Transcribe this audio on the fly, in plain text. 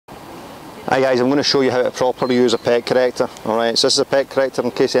Hi guys, I'm going to show you how to properly use a Pet Corrector. Alright, so this is a Pet Corrector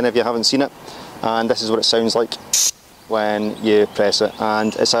in case any of you haven't seen it, and this is what it sounds like when you press it.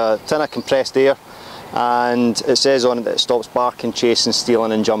 And it's a tin of compressed air, and it says on it that it stops barking, chasing,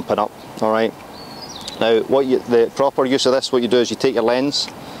 stealing and jumping up. Alright, now the proper use of this, what you do is you take your lens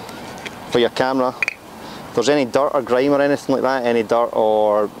for your camera. If there's any dirt or grime or anything like that, any dirt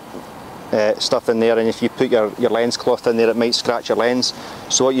or stuff in there, and if you put your lens cloth in there it might scratch your lens.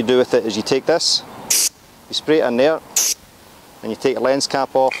 So what you do with it is you take this, you spray it in there, and you take your lens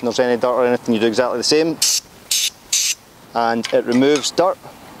cap off, and there's any dirt or anything, you do exactly the same, and it removes dirt,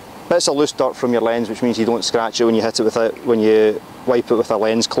 bits of loose dirt from your lens, which means you don't scratch it when you hit it with when you wipe it with a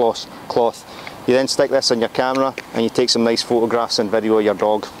lens cloth. You then stick this on your camera and you take some nice photographs and video of your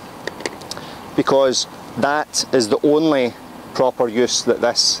dog, because that is the only proper use that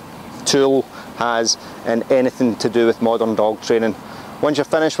this tool has in anything to do with modern dog training. Once you're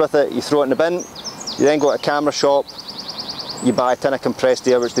finished with it, you throw it in the bin, you then go to a camera shop, you buy a tin of compressed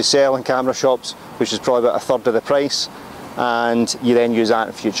air, which they sell in camera shops, which is probably about a third of the price, and you then use that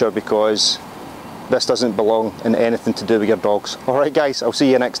in future, because this doesn't belong in anything to do with your dogs. Alright guys, I'll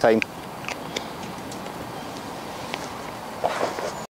see you next time.